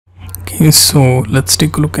Okay, so let's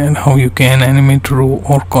take a look at how you can animate row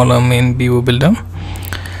or column in Beaver Builder.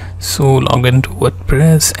 So log into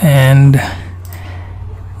WordPress and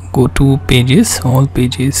go to pages, all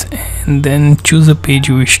pages, and then choose a page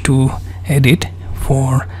you wish to edit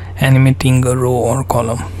for animating a row or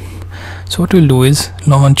column. So what we'll do is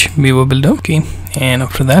launch Beaver Builder. Okay, and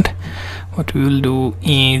after that what we will do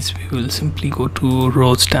is we will simply go to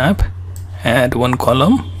rows tab, add one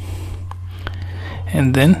column,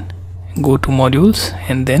 and then go to modules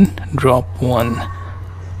and then drop one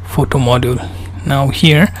photo module. Now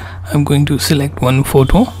here I'm going to select one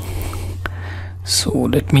photo, so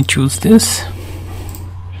let me choose this,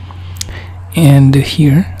 and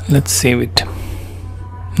here let's save it.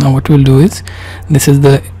 Now what we'll do is, this is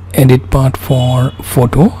the edit part for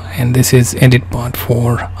photo and this is edit part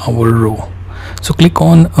for our row. So click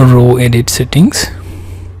on row edit settings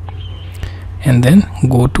and then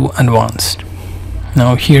go to advanced.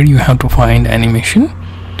 Now here you have to find animation.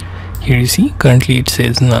 Here you see currently it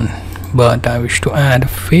says none, but I wish to add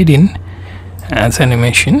fade in as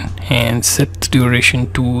animation and set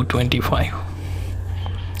duration to 25.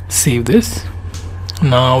 Save this.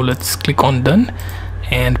 Now let's click on done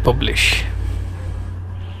and publish,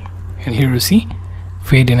 and here you see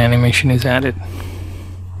fade in animation is added.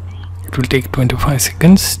 It will take 25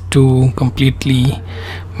 seconds to completely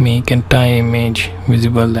make entire image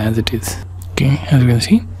visible as it is. Okay, as you can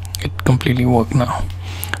see it completely worked now.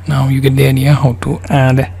 Now you get the idea how to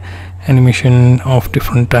add animation of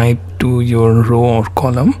different type to your row or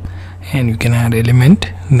column, and you can add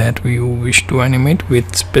element that you wish to animate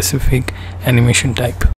with specific animation type.